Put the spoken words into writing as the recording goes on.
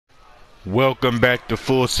Welcome back to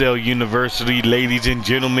Full Sail University, ladies and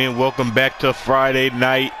gentlemen. Welcome back to Friday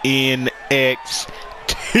Night NXT.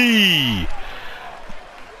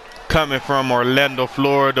 Coming from Orlando,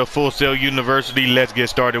 Florida, Full Sail University. Let's get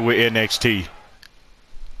started with NXT.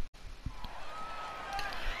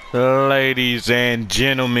 Ladies and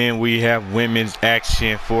gentlemen, we have women's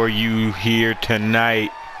action for you here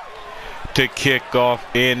tonight to kick off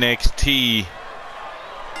NXT.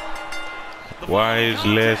 Why is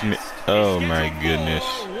Lesnar? Oh my goodness.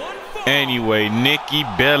 Anyway, Nikki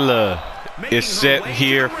Bella is set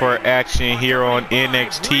here for action here on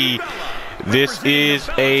NXT. This is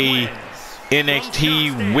a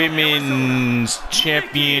NXT Women's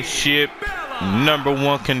Championship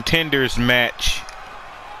 #1 contenders match.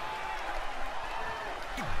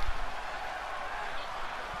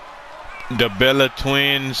 The Bella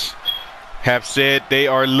twins have said they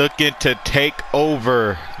are looking to take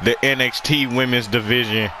over the NXT women's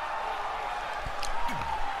division.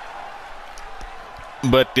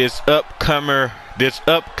 But this upcoming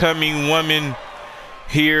woman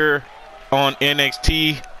here on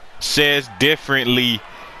NXT says differently.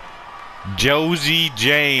 Josie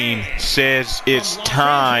Jane says it's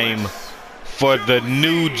time for the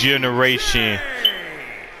new generation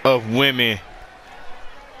of women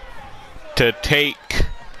to take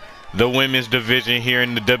the women's division here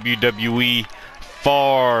in the WWE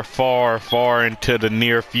far, far, far into the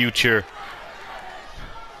near future.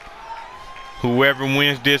 Whoever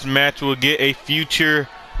wins this match will get a future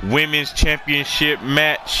women's championship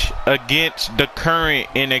match against the current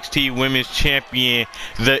NXT women's champion,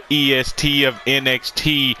 the EST of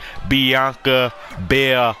NXT, Bianca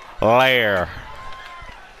Belair.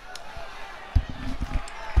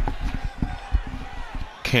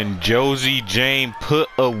 Can Josie Jane put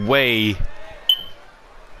away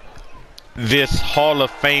this Hall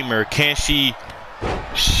of Famer? Can she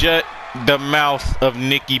shut the mouth of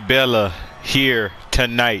Nikki Bella here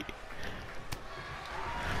tonight?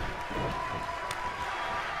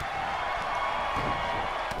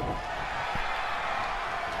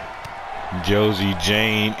 Josie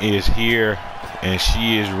Jane is here and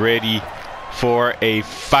she is ready for a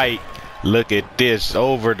fight. Look at this,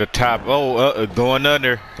 over the top. Oh, going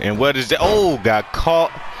under. And what is that? Oh, got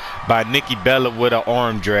caught by Nikki Bella with an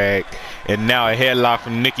arm drag. And now a headlock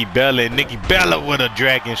from Nikki Bella. And Nikki Bella with a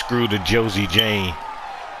dragon screw to Josie Jane.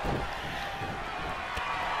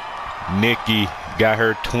 Nikki got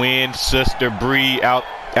her twin sister Bree out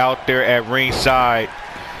there at ringside.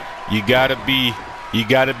 You gotta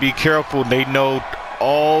be careful. They know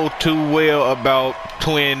all too well about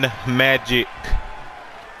twin magic.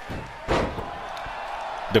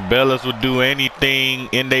 The Bellas will do anything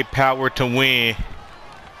in their power to win,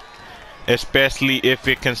 especially if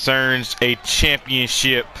it concerns a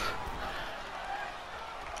championship.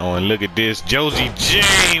 Oh, and look at this. Josie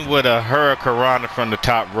Jane with a hurricanrana from the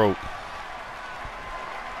top rope.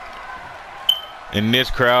 And this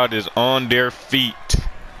crowd is on their feet.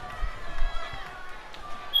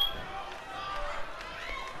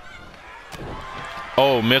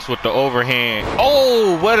 Oh, missed with the overhand.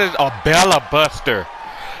 Oh, what is a Bella Buster?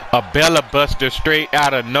 A Bella Buster straight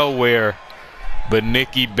out of nowhere. But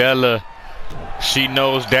Nikki Bella, she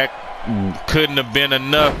knows that couldn't have been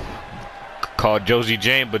enough. Called Josie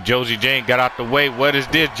Jane, but Josie Jane got out the way. What is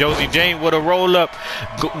this? Josie Jane with a roll up,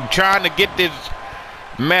 trying to get this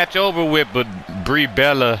match over with, but Brie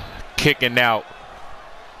Bella kicking out.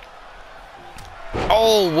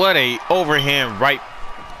 Oh, what a overhand right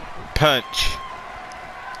punch.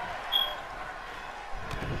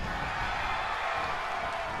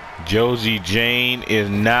 Josie Jane is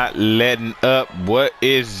not letting up. What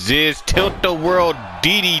is this? Tilt-a-whirl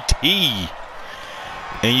DDT.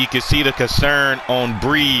 And you can see the concern on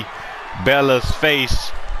Brie Bella's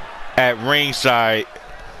face at ringside.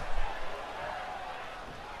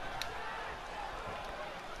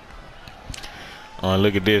 Oh,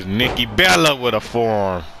 look at this. Nikki Bella with a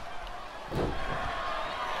forearm.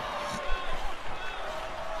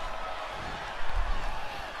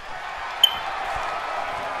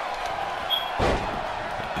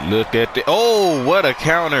 Look at the, oh, what a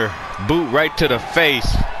counter. Boot right to the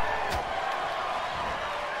face.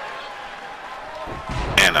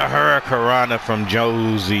 And a hurricanrana from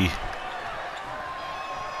Josie.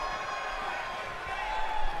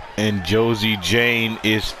 And Josie Jane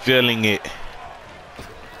is feeling it.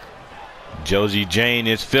 Josie Jane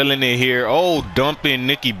is feeling it here. Oh, dumping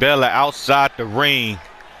Nikki Bella outside the ring.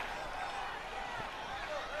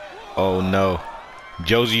 Oh no.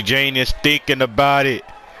 Josie Jane is thinking about it.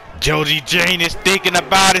 Josie Jane is thinking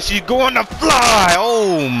about it. She's going to fly.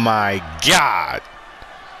 Oh my God.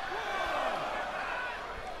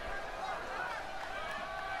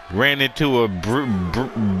 Ran into a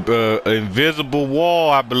invisible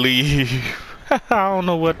wall, I believe. I don't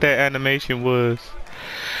know what that animation was.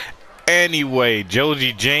 Anyway,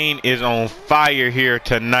 Josie Jane is on fire here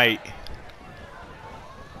tonight.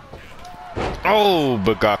 Oh,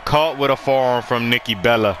 but got caught with a forearm from Nikki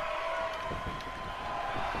Bella.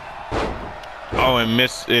 Oh,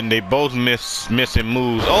 and they both missing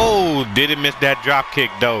moves. Oh, didn't miss that drop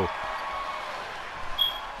kick though.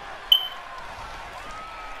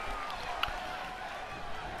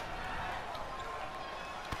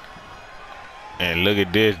 And look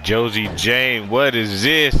at this, Josie Jane. What is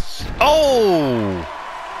this? Oh,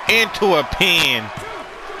 into a pin.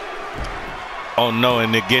 Oh no,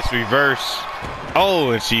 and it gets reversed. Oh,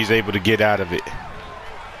 and she's able to get out of it.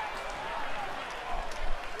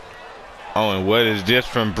 Oh, and what is this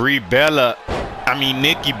from Nikki Bella.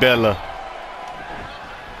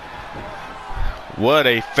 What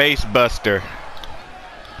a face buster.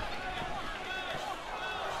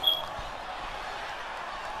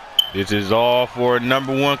 This is all for a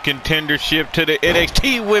 #1 contendership to the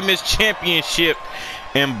NXT Women's Championship.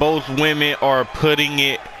 And both women are putting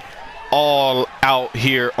it all out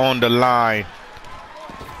here on the line.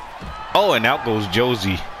 Oh, and out goes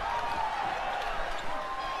Josie.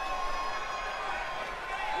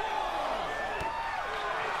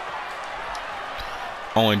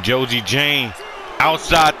 Oh, and Josie Jane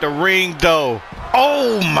outside the ring though.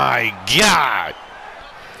 Oh my God.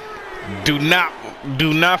 Do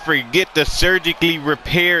not forget the surgically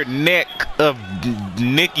repaired neck of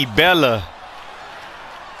Nikki Bella.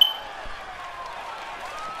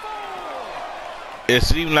 It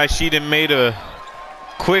seemed like she done made a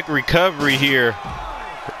quick recovery here.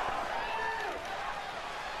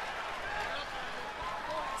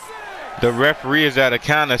 The referee is at a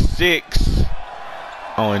count of 6.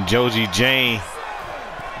 Oh, and Josie Jane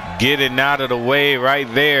getting out of the way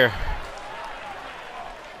right there.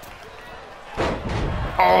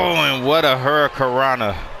 Oh, and what a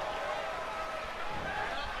hurricanrana.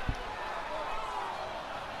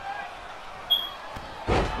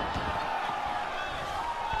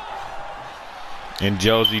 And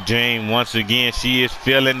Josie Jane, once again, she is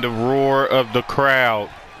feeling the roar of the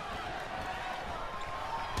crowd.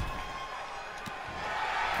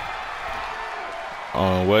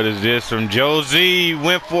 Oh, what is this from Josie?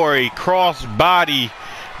 Went for a cross body,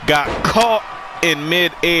 got caught in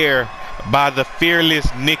midair by the fearless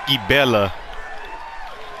Nikki Bella.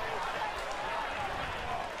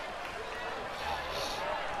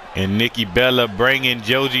 And Nikki Bella bringing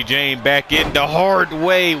Josie Jane back in the hard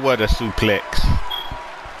way. What a suplex.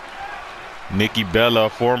 Nikki Bella, a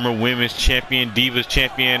former women's champion, Divas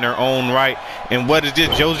champion in her own right. And what is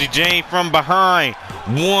this? Josie Jane from behind.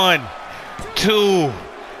 1, 2,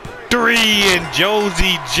 3, and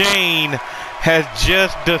Josie Jane has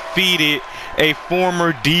just defeated a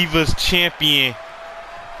former Divas champion.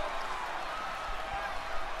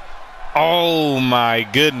 Oh my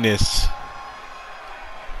goodness.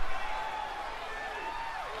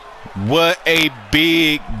 What a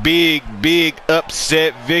big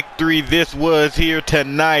upset victory this was here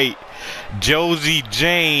tonight. Josie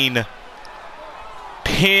Jane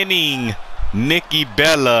pinning Nikki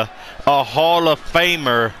Bella, a Hall of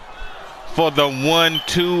Famer, for the 1,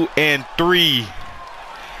 2, and 3.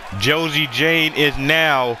 Josie Jane is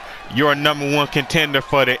now your #1 contender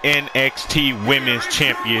for the NXT Women's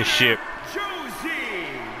Championship.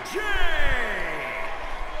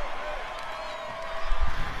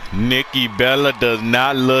 Nikki Bella does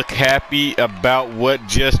not look happy about what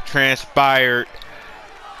just transpired.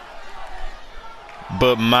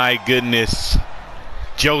 But my goodness,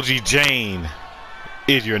 Josie Jane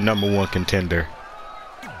is your #1 contender.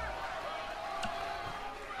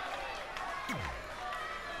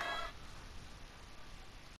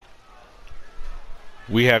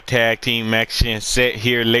 We have tag team action set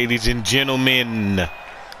here, ladies and gentlemen.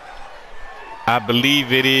 I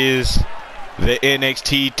believe it is the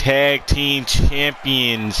NXT Tag Team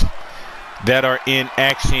Champions that are in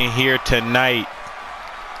action here tonight.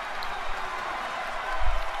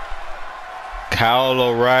 Kyle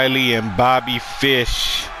O'Reilly and Bobby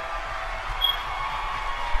Fish.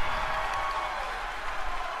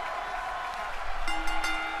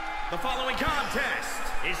 The following contest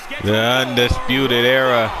is scheduled. The Undisputed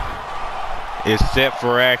Era is set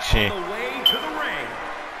for action. On the way to the ring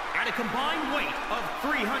at a combined weight of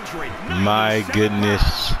 397 My goodness.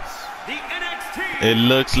 pounds, the NXT It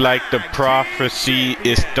looks like the prophecy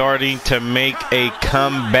is starting to make a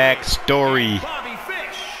comeback story. Bobby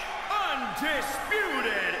Fish,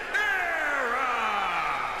 Undisputed Era.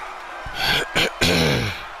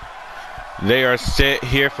 They are set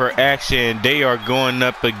here for action. They are going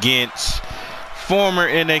up against former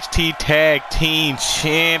NXT Tag Team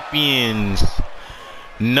Champions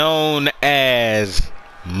known as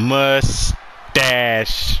Mustache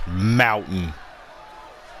Mountain.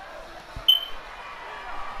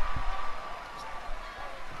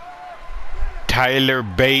 Tyler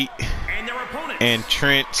Bate and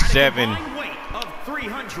Trent Seven. Weight of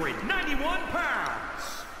 391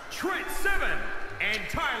 pounds. Trent Seven and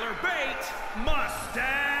Tyler Bate,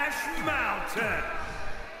 Mustache Mountain.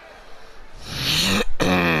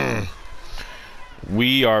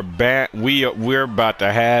 We are back. We're about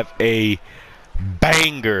to have a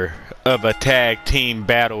banger of a tag team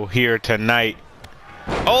battle here tonight.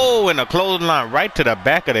 Oh, and a clothesline right to the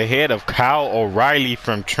back of the head of Kyle O'Reilly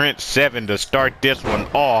from Trent Seven to start this one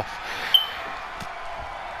off.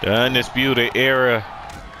 The Undisputed Era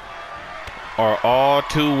are all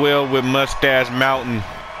too well with Mustache Mountain.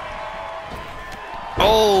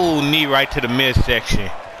 Oh, knee right to the midsection.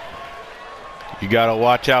 You gotta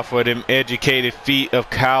watch out for them educated feet of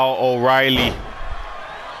Kyle O'Reilly.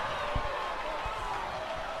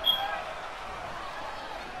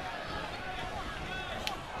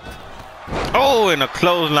 Oh, and a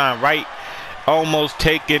clothesline right, almost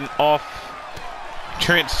taking off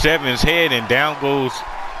Trent Seven's head, and down goes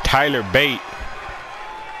Tyler Bate.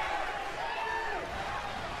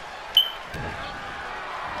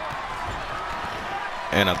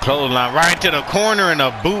 And a clothesline right to the corner, and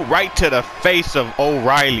a boot right to the face of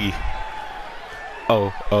O'Reilly.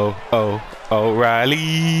 O'Reilly.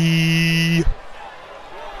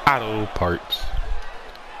 Auto parts.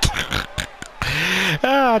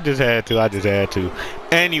 I just had to.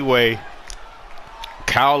 Anyway,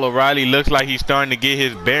 Kyle O'Reilly looks like he's starting to get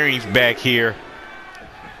his bearings back here.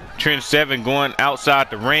 Trent Seven going outside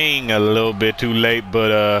the ring a little bit too late,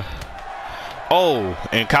 but oh,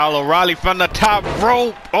 and Kyle O'Reilly from the top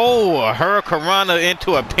rope. Oh, a hurricanrana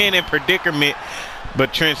into a pinning predicament,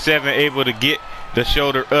 but Trent Seven able to get the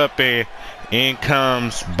shoulder up, and in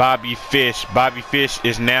comes Bobby Fish. Bobby Fish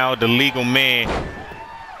is now the legal man.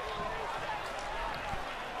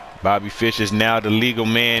 Bobby Fish is now the legal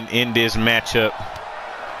man in this matchup.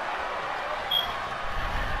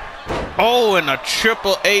 Oh, and a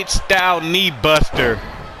Triple H style knee buster.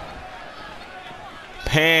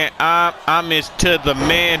 Pan homage to the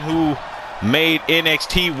man who made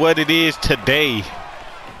NXT what it is today.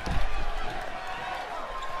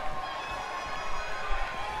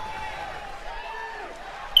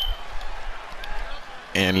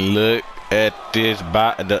 And look at this,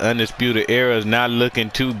 the Undisputed Era is not looking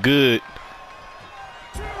too good.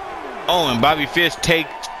 Oh, and Bobby Fish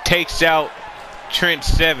takes out Trent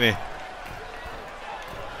Seven.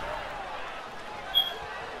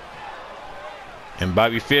 And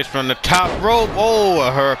Bobby Fish from the top rope. Oh,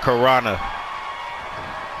 a hurricanrana.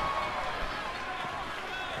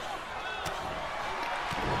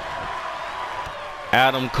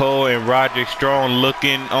 Adam Cole and Roderick Strong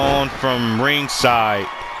looking on from ringside.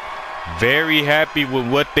 Very happy with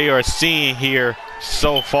what they are seeing here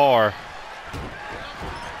so far.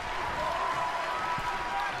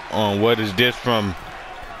 On what is this from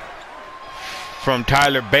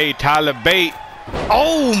Tyler Bate? Tyler Bate.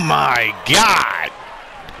 Oh my God!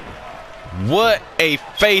 What a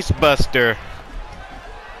face buster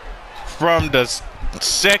from the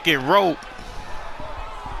second rope.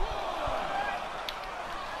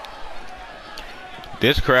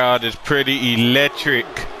 This crowd is pretty electric.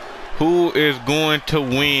 Who is going to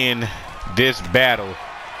win this battle?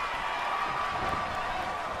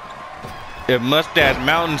 If Mustache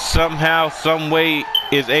Mountain somehow, some way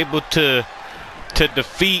is able to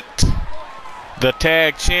defeat the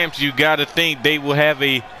tag champs, you gotta think they will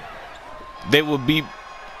be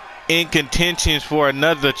in contention for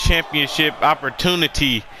another championship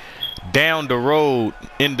opportunity down the road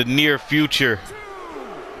in the near future.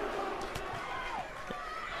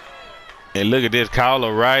 And look at this, Kyle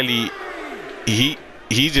O'Reilly. He's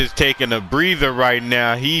just taking a breather right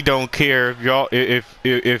now. He don't care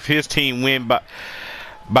if his team win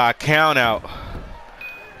by count out.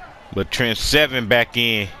 But Trent Seven back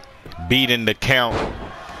in, beating the count.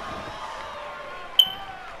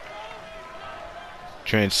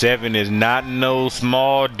 Trent Seven is not no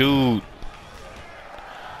small dude.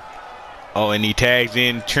 Oh, and he tags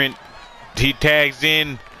in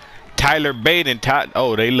Tyler Bate, and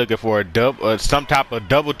they looking for a some type of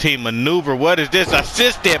double team maneuver. What is this?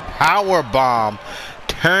 Assisted power bomb,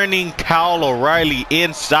 turning Kyle O'Reilly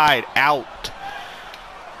inside out.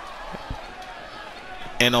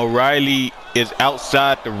 And O'Reilly is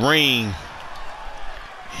outside the ring.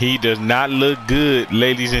 He does not look good,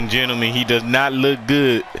 ladies and gentlemen. He does not look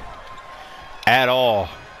good. at all.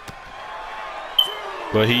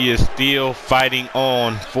 But he is still fighting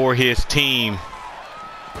on for his team.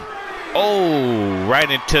 Oh,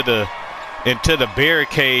 right into the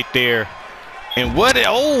barricade there. And what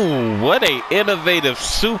a innovative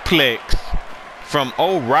suplex from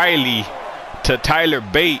O'Reilly to Tyler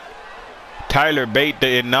Bate. Tyler Bate,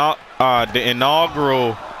 the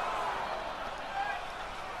inaugural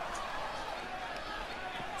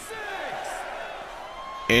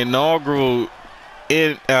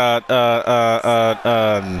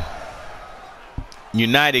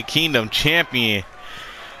United Kingdom champion.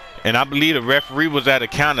 And I believe the referee was at a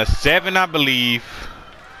count of 7, I believe.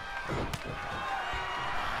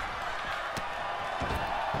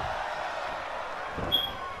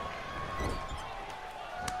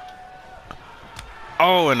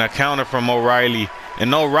 Oh, and a counter from O'Reilly.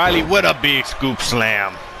 And O'Reilly with a big scoop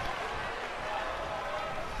slam.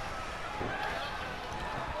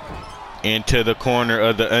 Into the corner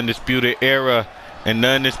of the Undisputed Era. And the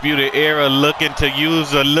Undisputed Era looking to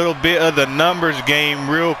use a little bit of the numbers game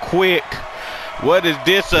real quick. What is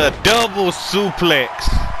this? A double suplex.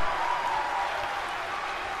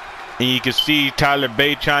 And you can see Tyler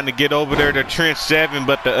Bate trying to get over there to Trent Seven,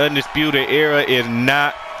 but the Undisputed Era is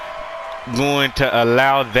not going to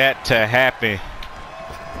allow that to happen.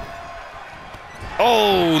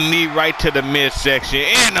 Oh, knee right to the midsection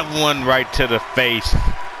and a one right to the face.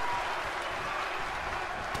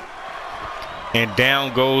 And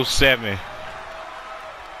down goes 7.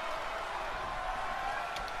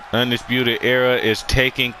 Undisputed Era is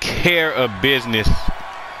taking care of business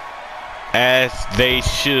as they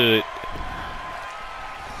should.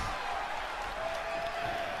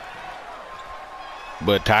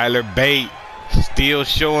 But Tyler Bate still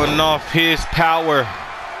showing off his power.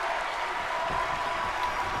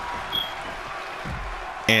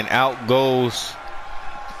 And out goes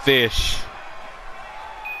Fish.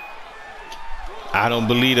 I don't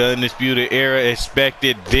believe the Undisputed Era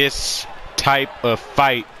expected this type of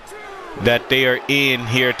fight that they are in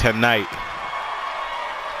here tonight.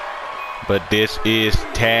 But this is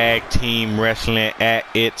tag team wrestling at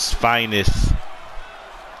its finest.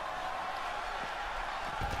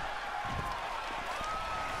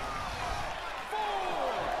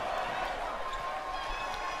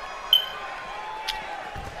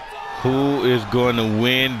 Who is going to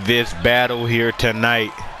win this battle here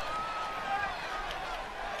tonight?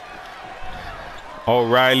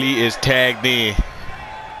 O'Reilly is tagged in.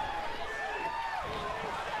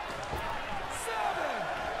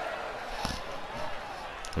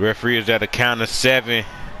 Referee is at a count of 7.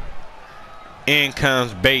 In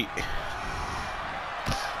comes Bate.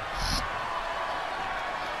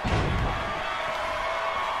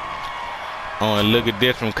 Oh, and look at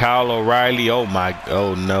this from Kyle O'Reilly. Oh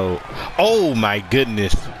no. Oh my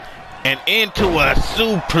goodness. And into a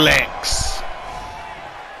suplex.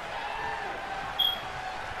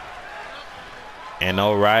 And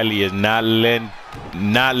O'Reilly is not letting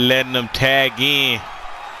them tag in.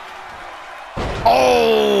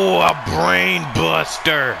 Oh, a brain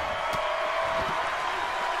buster.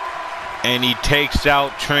 And he takes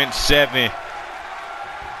out Trent Seven.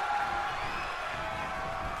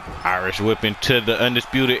 Irish whip into the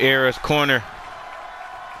Undisputed Era's corner.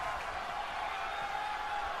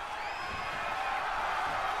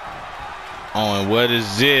 Oh, and what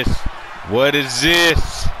is this? What is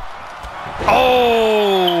this?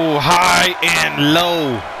 Oh, high and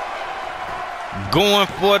low. Going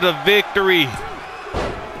for the victory.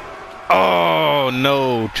 Oh,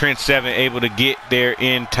 no. Trent Seven able to get there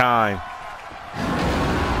in time.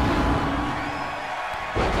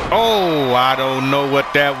 Oh, I don't know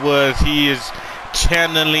what that was. He is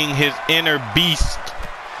channeling his inner beast.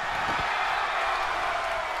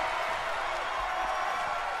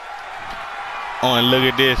 Oh, and look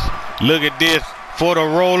at this. Look at this. For the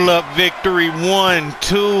roll-up victory. 1,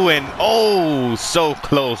 2, and oh, so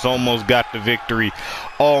close. Almost got the victory.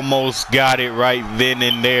 Almost got it right then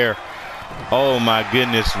and there. Oh, my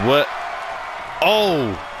goodness. What?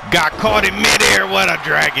 Oh, got caught in midair. What a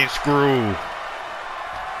dragon screw.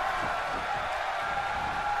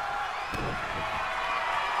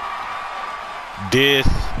 This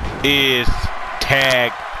is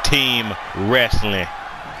tag team wrestling.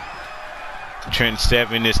 Trent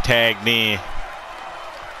Seven is tagged in.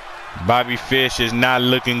 Bobby Fish is not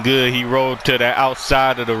looking good. He rolled to the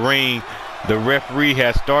outside of the ring. The referee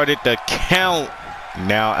has started the count.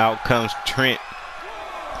 Now out comes Trent.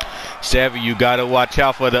 Savvy, you got to watch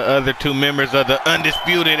out for the other 2 members of the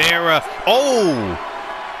Undisputed Era. Oh!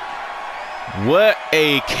 What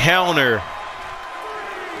a counter.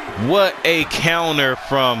 What a counter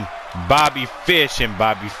from Bobby Fish, and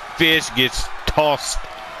Bobby Fish gets tossed.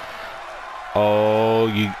 Oh,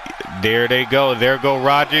 there they go. There go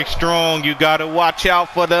Roderick Strong. You got to watch out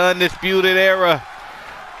for the Undisputed Era.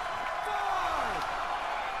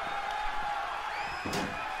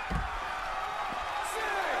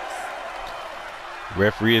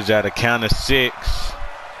 Referee is at a count of 6.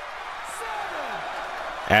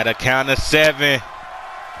 At a count of 7.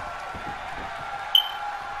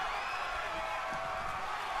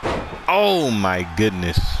 Oh my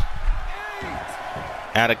goodness.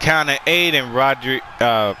 At a count of 8, and Roderick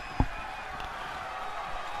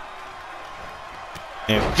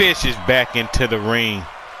and Fish is back into the ring.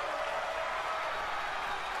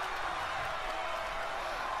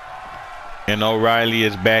 And O'Reilly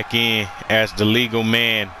is back in as the legal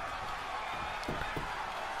man.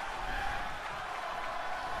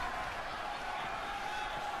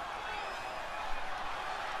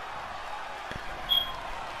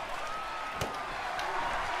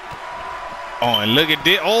 Oh, and look at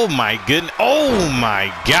this. Oh my goodness. Oh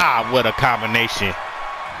my God, what a combination.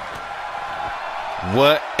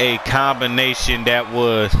 What a combination that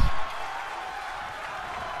was.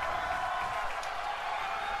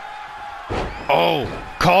 Oh,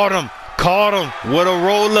 caught him. Caught him. What a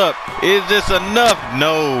roll up. Is this enough?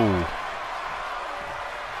 No.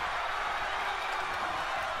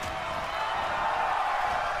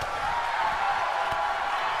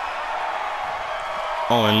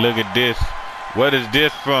 Oh, and look at this. What is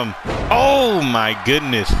this from? Oh my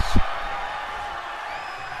goodness.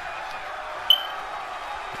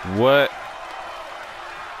 What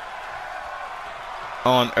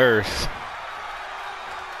on earth?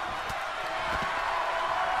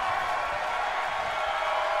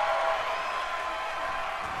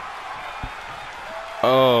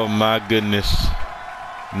 Oh my goodness.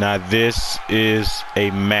 Now this is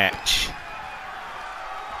a match.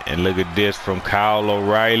 And look at this from Kyle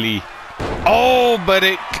O'Reilly. Oh, but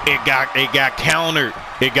it got countered.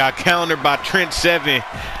 It got countered by Trent Seven.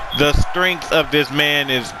 The strength of this man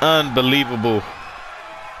is unbelievable.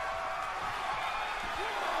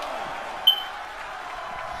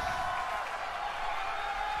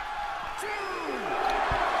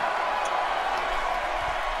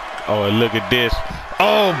 Oh, and look at this.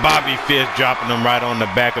 Oh, Bobby Fish dropping him right on the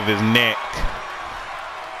back of his neck.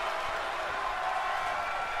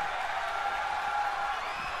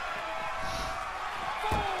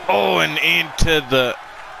 Oh, and into the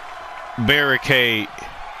barricade.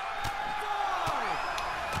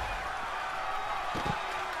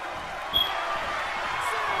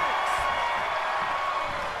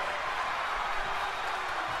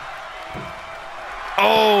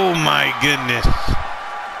 Oh my goodness.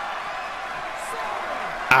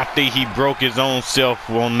 I think he broke his own self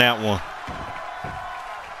on that one.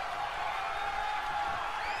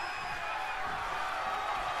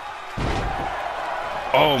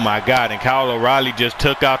 Oh my God, and Kyle O'Reilly just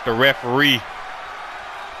took out the referee.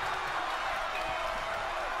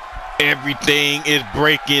 Everything is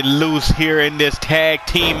breaking loose here in this tag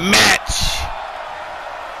team match.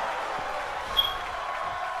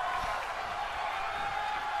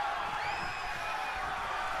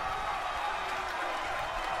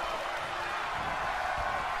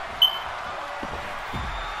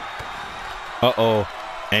 Uh-oh,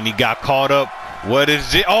 and he got caught up. What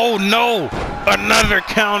is it? Oh no! Another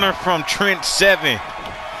counter from Trent Seven.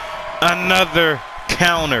 Another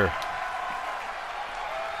counter.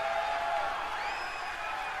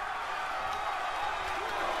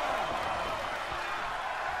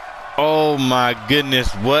 Oh my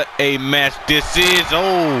goodness, what a match this is.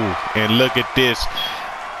 Oh, and look at this.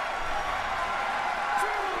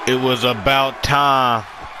 It was about time.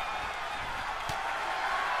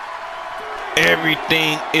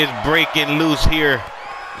 Everything is breaking loose here.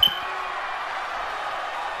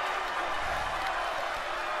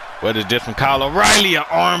 What is this from Kyle O'Reilly? An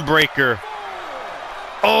arm breaker.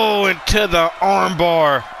 Oh, into the arm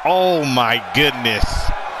bar. Oh my goodness.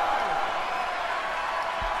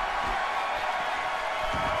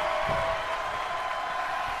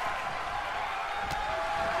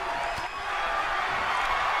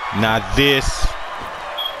 Now this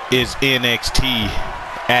is NXT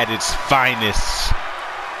at its finest.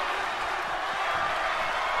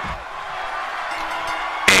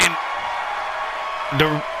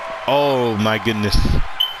 And oh my goodness.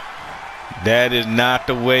 That is not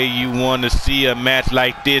the way you want to see a match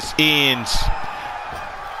like this ends.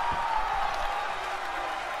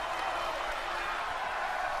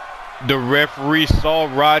 The referee saw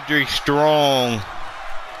Roderick Strong.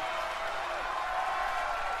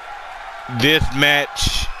 This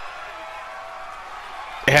match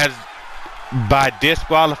has by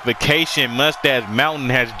disqualification. Mustache Mountain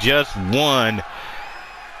has just won.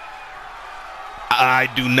 I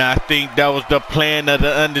do not think that was the plan of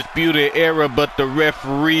the Undisputed Era, but the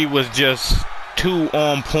referee was just too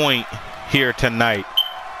on point here tonight.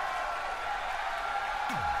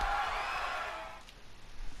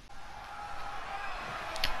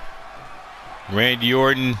 Randy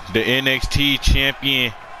Orton, the NXT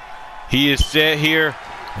champion, he is set here.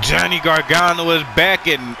 Johnny Gargano is back,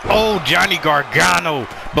 and oh, Johnny Gargano,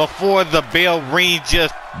 before the bell rings,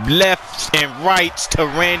 just lefts and rights to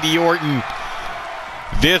Randy Orton.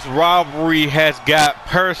 This rivalry has got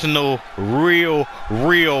personal real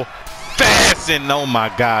fast, and oh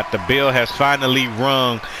my God, the bell has finally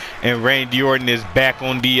rung, and Randy Orton is back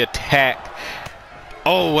on the attack.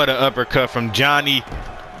 Oh, what an uppercut from Johnny.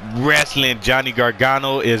 Wrestling, Johnny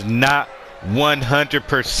Gargano is not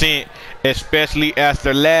 100%, especially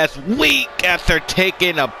after last week, after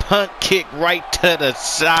taking a punt kick right to the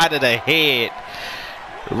side of the head,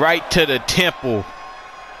 right to the temple.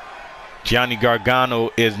 Johnny Gargano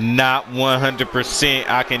is not 100%.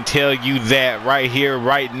 I can tell you that right here,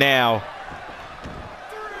 right now.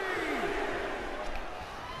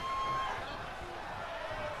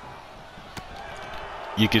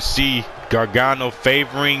 You can see Gargano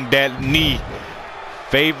favoring that knee,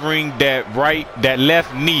 favoring that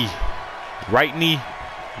left knee, right knee,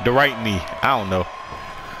 the right knee. I don't know.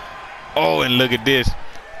 Oh, and look at this.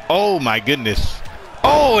 Oh my goodness.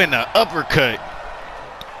 Oh, and an uppercut.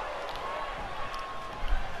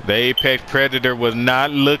 The Apex Predator was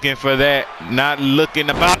not looking for that, not looking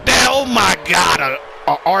about that. Oh my God,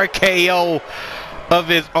 a RKO of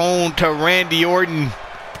his own to Randy Orton.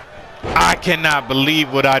 I cannot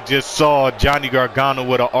believe what I just saw. Johnny Gargano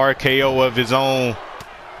with a RKO of his own.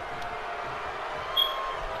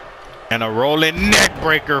 And a rolling neck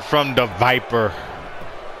breaker from the Viper.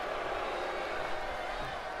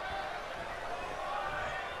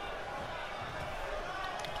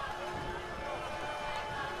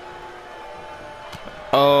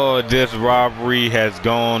 Oh, this rivalry has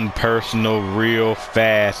gone personal real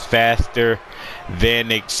fast, faster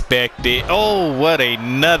than expected. Oh, what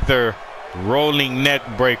another rolling neck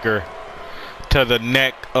breaker to the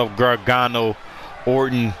neck of Gargano.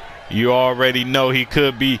 Orton, you already know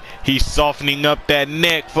he's softening up that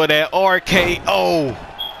neck for that RKO.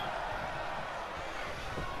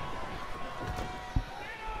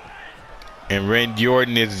 And Randy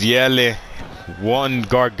Orton is yelling, wanting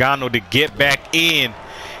Gargano to get back in.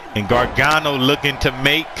 And Gargano looking to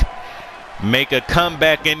make a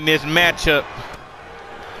comeback in this matchup.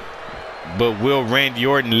 But will Randy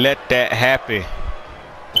Orton let that happen?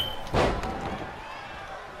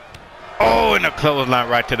 Oh, and a clothesline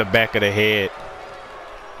right to the back of the head.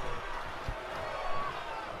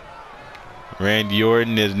 Randy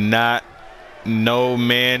Orton is not no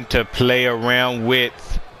man to play around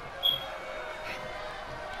with.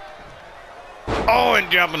 Oh,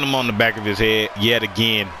 and jumping him on the back of his head yet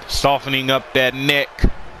again, softening up that neck.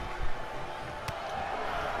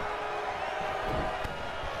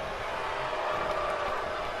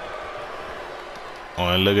 Oh,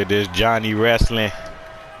 and look at this Johnny wrestling.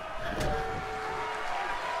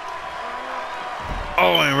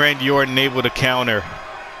 Oh, and Randy Orton able to counter.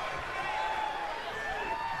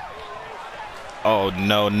 Oh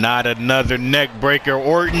no, not another neck breaker,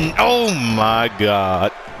 Orton. Oh my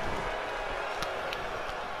God.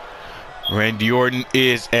 Randy Orton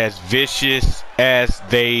is as vicious as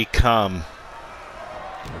they come.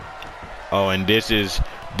 Oh, and this is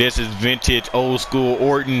vintage old school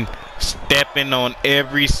Orton, stepping on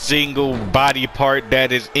every single body part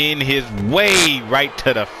that is in his way, right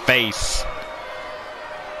to the face.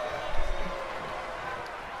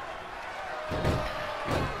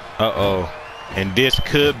 Uh-oh. And this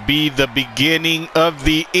could be the beginning of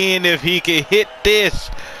the end if he can hit this.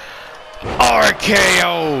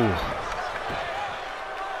 RKO.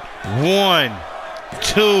 1,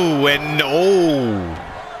 2, and oh.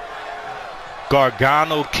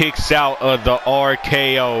 Gargano kicks out of the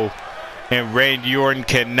RKO. And Randy Orton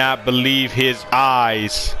cannot believe his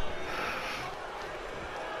eyes.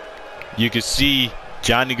 You can see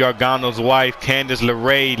Johnny Gargano's wife, Candice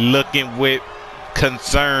LeRae, looking with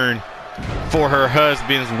concern for her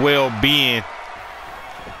husband's well-being.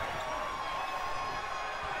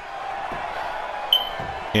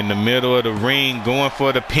 In the middle of the ring, going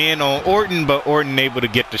for the pin on Orton, but Orton able to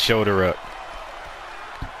get the shoulder up.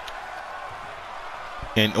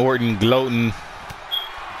 And Orton gloating.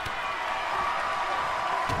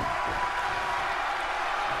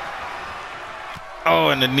 Oh,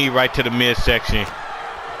 and the knee right to the midsection.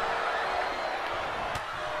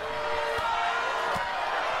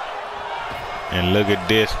 And look at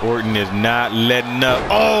this. Orton is not letting up.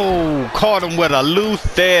 Oh, caught him with a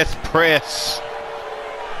loose-ass press.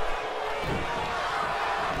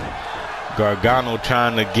 Gargano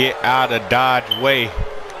trying to get out of Dodge's way.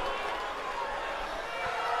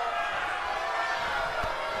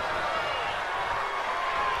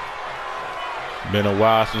 Been a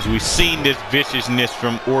while since we've seen this viciousness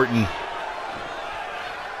from Orton.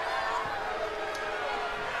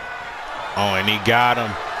 Oh, and he got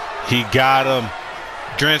him. He got him.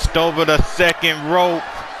 Drenched over the second rope.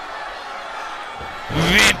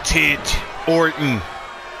 Vintage Orton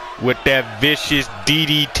with that vicious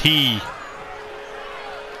DDT.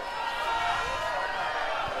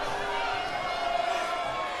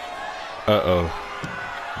 Uh-oh.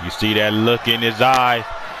 You see that look in his eyes.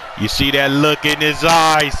 You see that look in his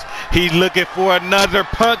eyes. He's looking for another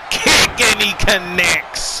punt kick, and he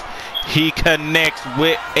connects. He connects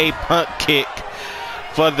with a punt kick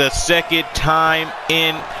for the second time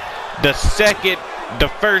in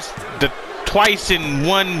twice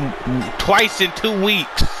in 2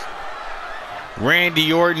 weeks.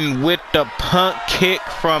 Randy Orton with the punt kick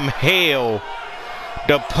from hell.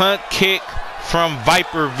 The punt kick from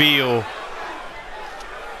Viperville.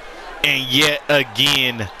 And yet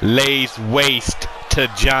again lays waste to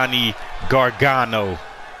Johnny Gargano.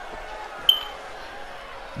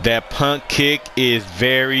 That punt kick is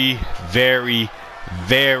very, very,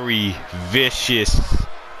 very vicious.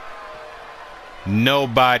 Very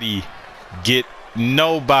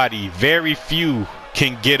few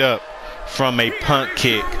can get up from a punt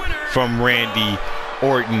kick from Randy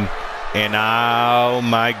Orton. And oh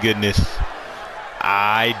my goodness,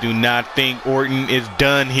 I do not think Orton is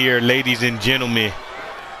done here, ladies and gentlemen.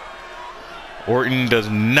 Orton does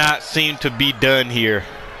not seem to be done here.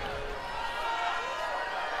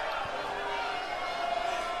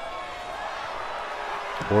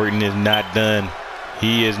 Orton is not done.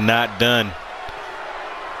 He is not done.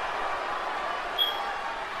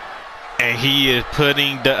 And he is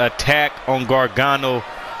putting the attack on Gargano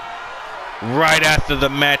right after the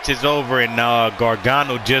match is over, and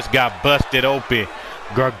Gargano just got busted open.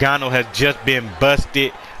 Gargano has just been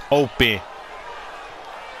busted open.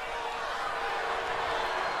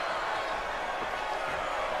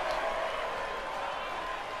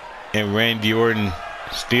 And Randy Orton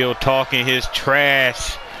still talking his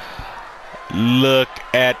trash. Look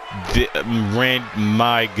at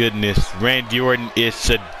my goodness. Randy Orton is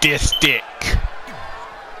sadistic.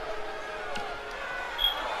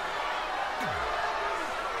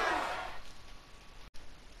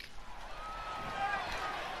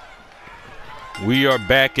 We are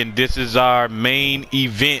back, and this is our main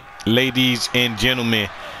event, ladies and gentlemen.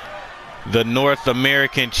 The North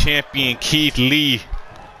American champion Keith Lee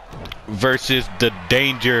versus the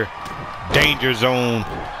Danger Zone,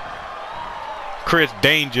 Chris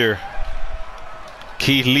Danger.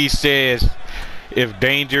 Keith Lee says if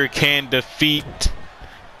Danger can defeat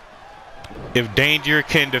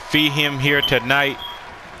him here tonight,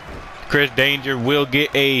 Chris Danger will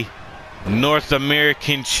get a North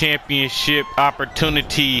American Championship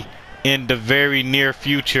opportunity in the very near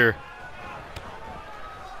future.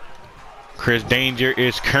 Chris Danger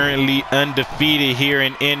is currently undefeated here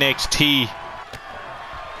in NXT.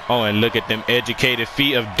 Oh, and look at them educated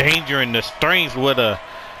feet of Danger in the strings with a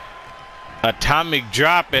atomic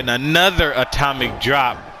drop and another atomic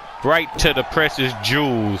drop right to the precious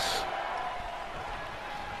jewels.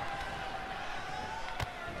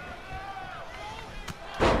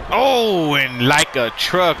 Oh, and like a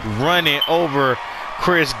truck running over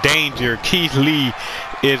Chris Danger. Keith Lee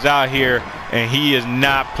is out here, and he is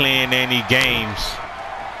not playing any games.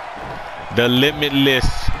 The Limitless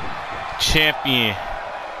champion.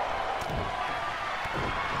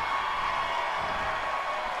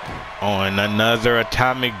 Oh, and another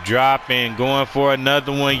atomic drop, and going for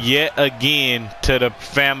another one yet again to the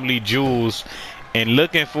family jewels, and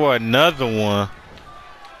looking for another one.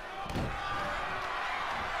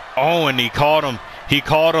 Oh, and he caught him. He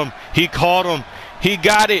caught him. He caught him. He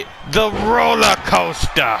got it. The roller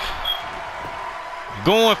coaster.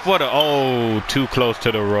 Going for the, oh, too close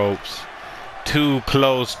to the ropes. Too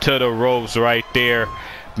close to the ropes right there.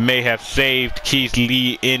 May have saved Keith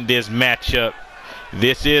Lee in this matchup.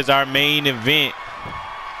 This is our main event.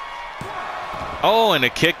 Oh, and a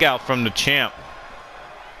kick out from the champ.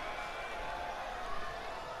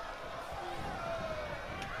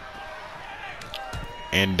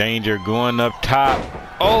 And Danger going up top.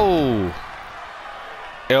 Oh!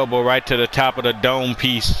 Elbow right to the top of the dome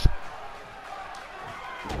piece.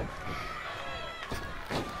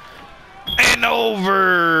 And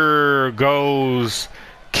over goes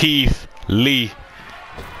Keith Lee.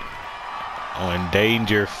 On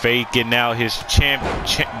Danger faking out his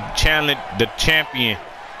challenge, the champion.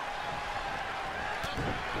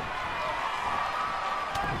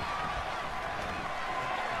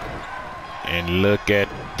 And look at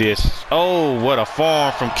this. Oh, what a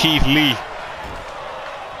form from Keith Lee.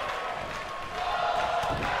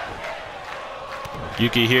 You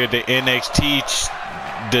can hear the NXT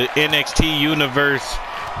universe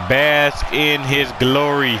bask in his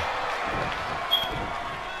glory.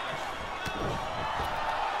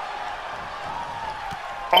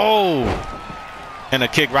 Oh, and a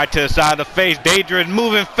kick right to the side of the face. Danger is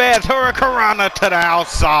moving fast. Hurricanrana to the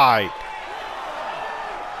outside.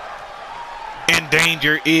 And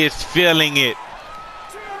Danger is feeling it.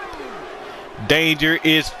 Danger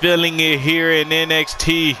is feeling it here in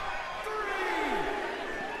NXT.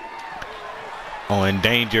 Oh, and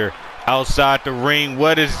Danger outside the ring.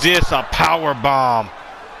 What is this? A power bomb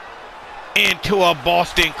into a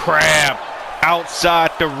Boston Crab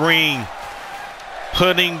outside the ring,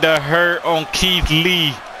 putting the hurt on Keith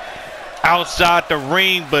Lee outside the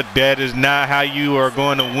ring. But that is not how you are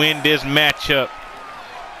going to win this matchup.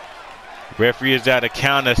 Referee is at a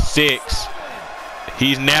count of 6.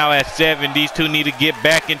 He's now at 7. These two need to get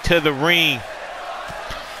back into the ring.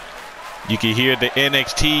 You can hear the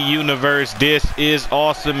NXT universe. This is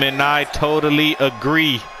awesome, and I totally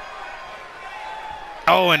agree.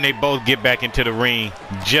 Oh, and they both get back into the ring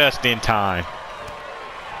just in time.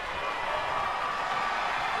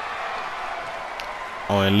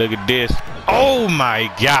 Oh, and look at this. Oh my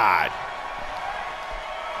God.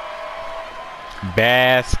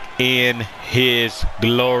 Bask in his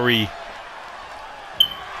glory.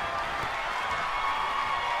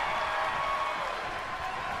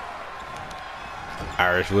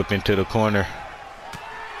 Irish whip into the corner.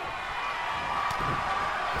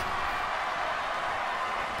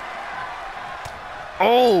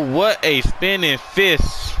 Oh, what a spinning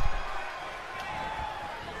fist.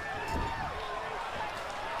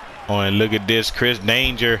 Oh, and look at this. Chris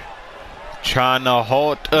Danger trying to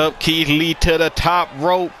halt up Keith Lee to the top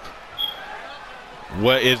rope.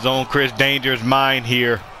 What is on Chris Danger's mind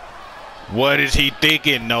here? What is he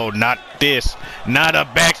thinking? No, not this. Not a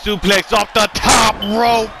back suplex off the top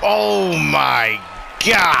rope. Oh my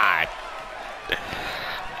God.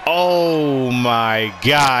 Oh my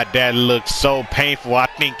God, that looks so painful. I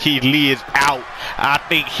think Keith Lee is out. I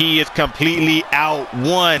think he is completely out.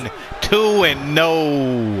 1, 2, and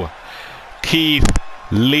no. Keith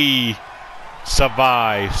Lee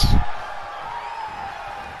survives.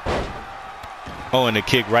 Oh, and a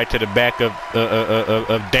kick right to the back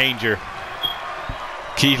of Danger.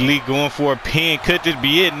 Keith Lee going for a pin. Could this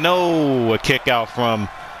be it? No. A kick out from.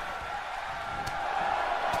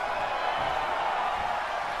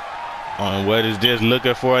 Oh, and what is this?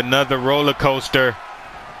 Looking for another roller coaster.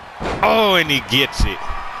 Oh, and he gets it.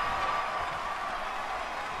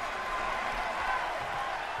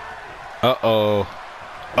 Uh-oh.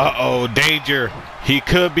 Uh-oh, Danger. He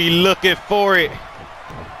could be looking for it.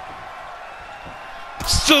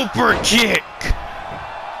 Super kick.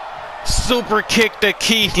 Super kick to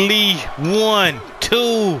Keith Lee. 1,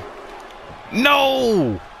 2.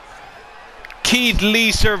 No. Keith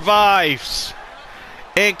Lee survives.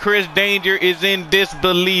 And Chris Danger is in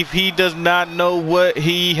disbelief. He does not know what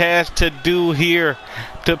he has to do here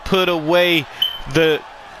to put away the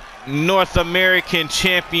North American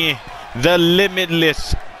champion, the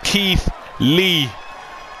limitless Keith Lee.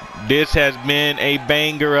 This has been a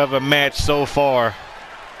banger of a match so far.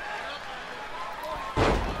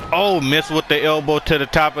 Oh, missed with the elbow to the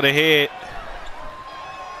top of the head.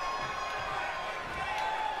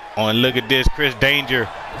 Oh, and look at this. Chris Danger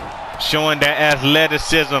showing that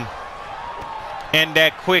athleticism and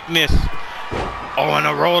that quickness. Oh, and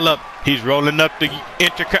a roll up. He's rolling up the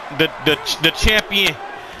champion.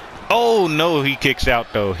 Oh no, he kicks out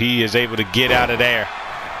though. He is able to get out of there.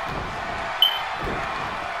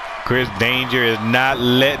 Chris Danger is not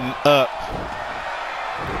letting up.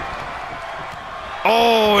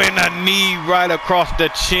 Oh, and a knee right across the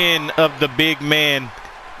chin of the big man.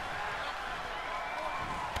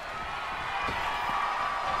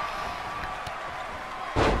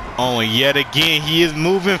 Oh, and yet again, he is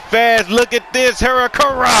moving fast. Look at this,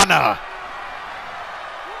 Hurricanrana.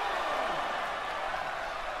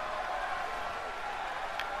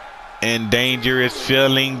 And Danger is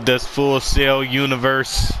feeling the Full Sail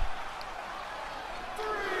universe.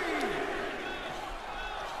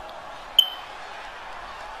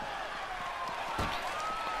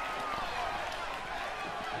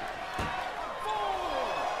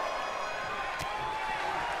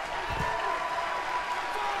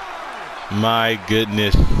 My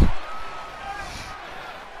goodness.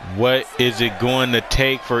 What is it going to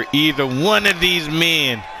take for either one of these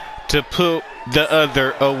men to put the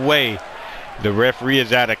other away? The referee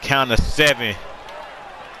is at a count of 7.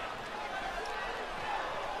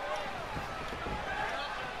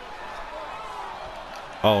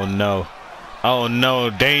 Oh no. Oh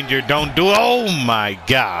no, Danger, don't do it. Oh my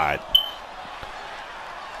God.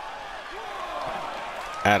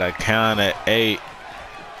 At a count of 8.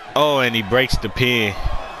 Oh, and he breaks the pin.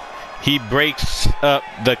 He breaks up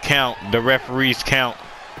the count, the referee's count.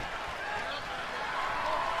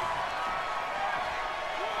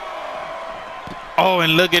 Oh,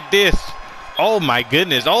 and look at this. Oh my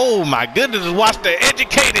goodness. Oh my goodness. Watch the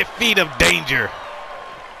educated feet of Danger.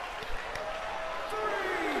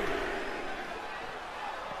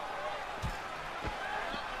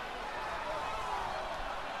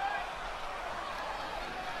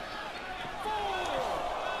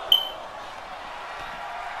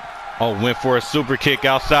 Oh, went for a super kick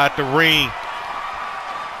outside the ring.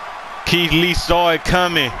 Keith Lee saw it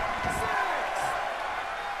coming.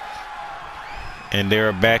 And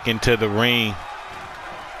they're back into the ring.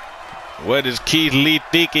 What is Keith Lee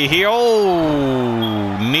thinking here?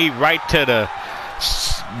 Oh, knee right to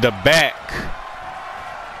the back.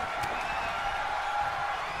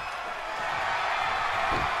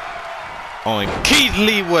 Oh, and Keith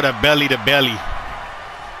Lee with a belly to belly.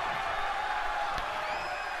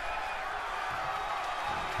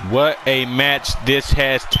 What a match this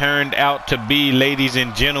has turned out to be, ladies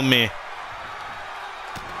and gentlemen.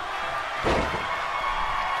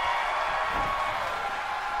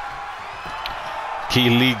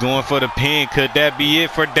 Keith Lee going for the pin. Could that be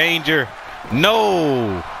it for Danger?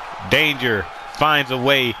 No. Danger finds a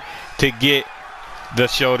way to get the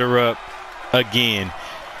shoulder up again.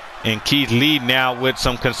 And Keith Lee now with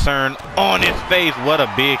some concern on his face. What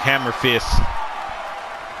a big hammer fist.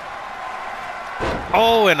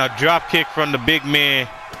 Oh, and a drop kick from the big man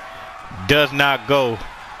does not go.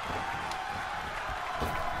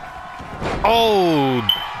 Oh,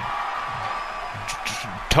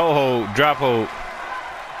 toe hold, drop hold.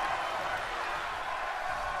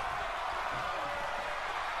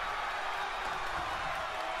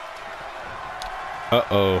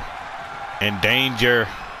 Uh-oh. And Danger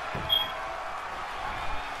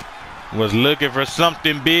was looking for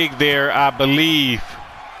something big there, I believe.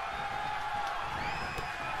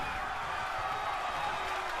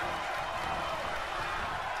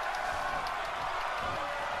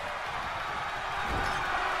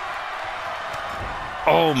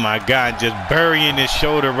 Oh my God, just burying his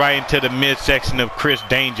shoulder right into the midsection of Chris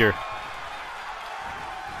Danger.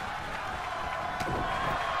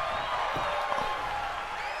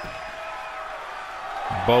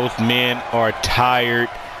 Both men are tired.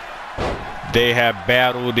 They have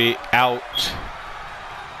battled it out.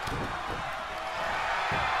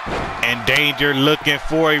 And Danger looking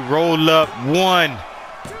for a roll up. 1,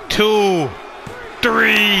 2,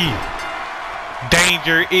 3.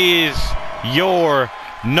 Danger is your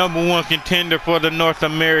 #1 contender for the North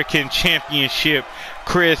American Championship.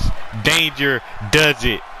 Chris Danger does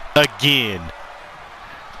it again.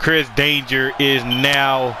 Chris Danger is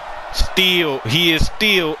now he is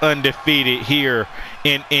still undefeated here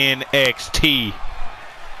in NXT.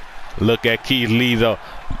 Look at Keith Lee though.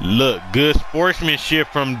 Look, good sportsmanship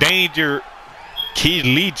from Danger. Keith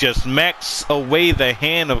Lee just smacks away the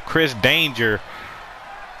hand of Chris Danger.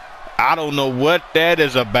 I don't know what that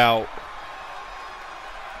is about.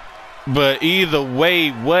 But either way,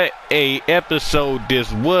 what a episode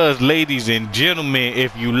this was, ladies and gentlemen.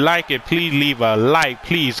 If you like it, please leave a like,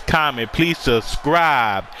 please comment, please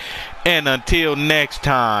subscribe. And until next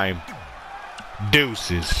time,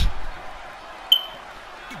 deuces.